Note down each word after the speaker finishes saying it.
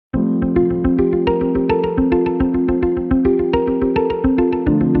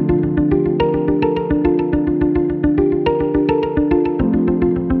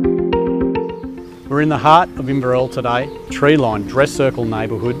We're in the heart of Inverell today, tree-lined dress circle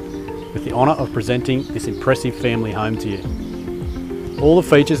neighbourhood, with the honour of presenting this impressive family home to you. All the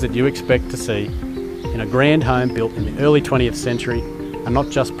features that you expect to see in a grand home built in the early 20th century are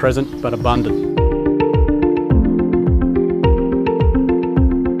not just present but abundant.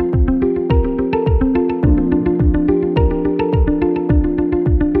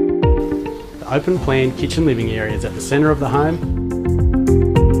 The open plan kitchen living area is at the centre of the home.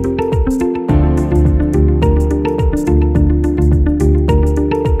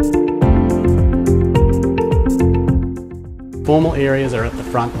 Formal areas are at the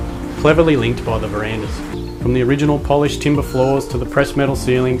front, cleverly linked by the verandas. From the original polished timber floors to the pressed metal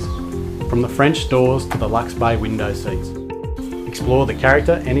ceilings, from the French doors to the luxe bay window seats. Explore the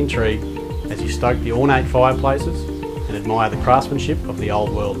character and intrigue as you stoke the ornate fireplaces and admire the craftsmanship of the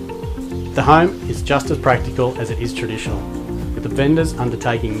old world. The home is just as practical as it is traditional, with the vendors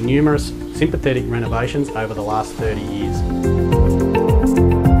undertaking numerous sympathetic renovations over the last 30 years.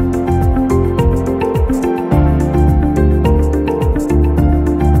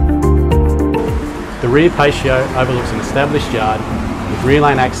 The rear patio overlooks an established yard with rear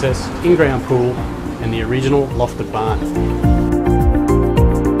lane access, in-ground pool and the original lofted barn.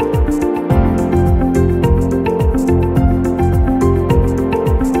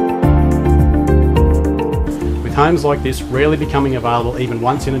 With homes like this rarely becoming available even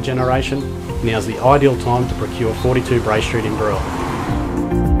once in a generation, now's the ideal time to procure 42 Brae Street in Inverell.